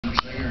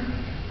engineer,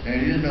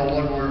 and he didn't know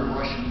one word of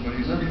Russian, but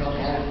he lived in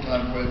Oklahoma at the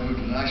time before he moved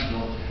to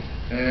Nashville.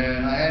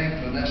 And I had him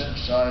to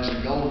anesthetize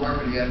a gold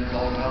record he had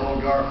called Hello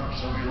Darling.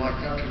 Some of you like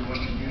country and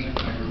western music,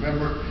 I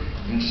remember.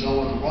 And so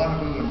with the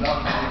rendezvous and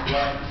Dr.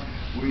 Black,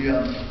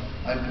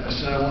 I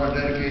said I want to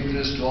dedicate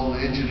this to all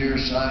the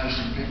engineers, scientists,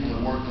 and people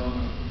that worked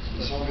on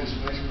the Soviet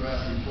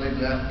spacecraft. We played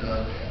that,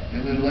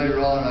 and then later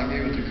on I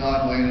gave it to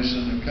Conway, and it's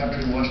in the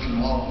Country and Western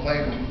Hall of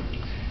Fame.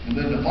 And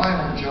then the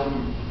final joke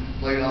we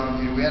played on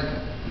him, we had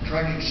the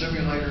training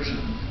simulators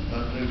and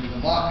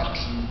the mock-ups,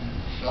 and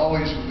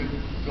always we'd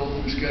go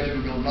through the schedule,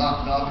 we'd go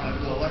knock, knock, and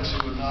Alexei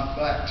would knock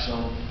back.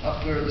 So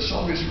up there, the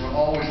Soviets were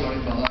always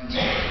running behind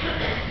schedule,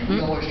 and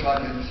we always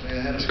tried to stay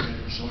ahead of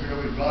schedule. So here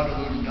we've gone to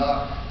the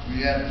dock. We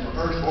had for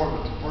Earth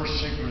orbit the first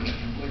synchronous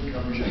complete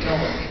coverage of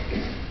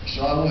television.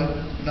 So I went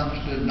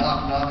did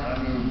knock, knock, and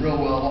I knew real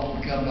well what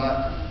would come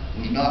back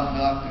was knock,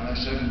 knock, and I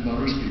said in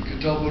Belarusian,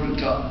 "Kto bude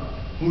tam?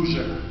 Who's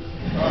there?"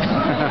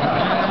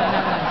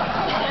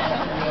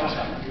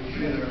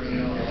 You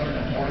know,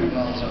 140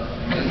 miles up.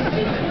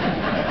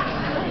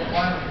 The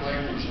final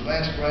plane was a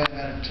vast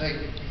grand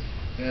take,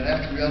 and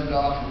after we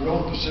undocked, we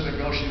rode the Pacific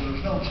Ocean. There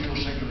was no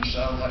geosynchronous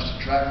satellites to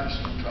track us,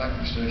 no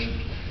tracking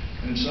stations.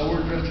 And so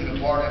we're drifting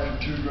apart after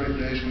 2 great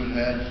days we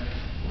had,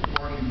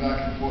 working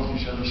back and forth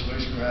each other's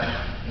spacecraft.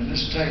 And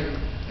this tape,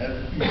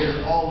 you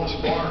hear all this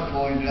water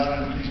flowing down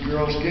and these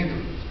girls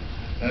giggling.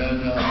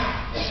 And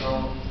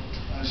so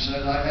I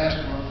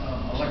asked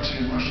Alexei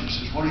in Russian,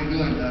 says, "What are you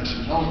doing?" And I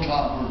said, "Oh,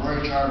 Tom, we're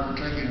very tired, we're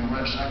taking a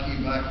rest." I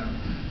came back and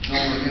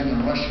told him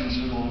in Russian, and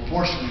said, "Well,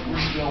 unfortunately,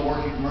 we're still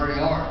working very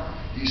hard."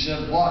 He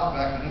said, "What?"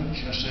 Back in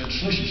English, I said,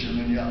 "Slishishim,"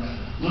 and yeah,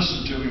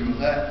 listen to me with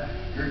that.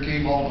 Here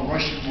came all the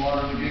Russian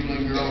water, the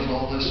giggling girls,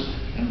 all this,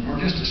 and for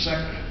just a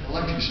second,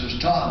 Alexei says,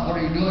 "Tom, what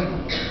are you doing?"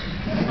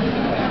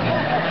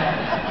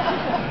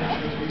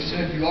 He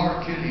said, "You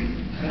are kidding."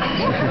 So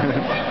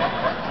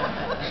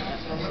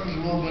that was a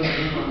little bit of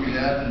humor we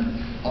had, and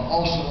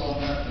also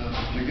on that,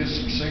 to get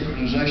some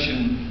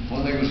synchronization,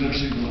 one thing was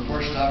interesting, for the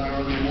first time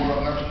ever, they wore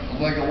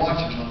Omega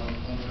watches on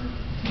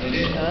there. They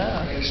did?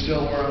 They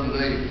still wear them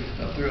today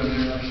up there in the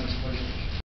International Space Station.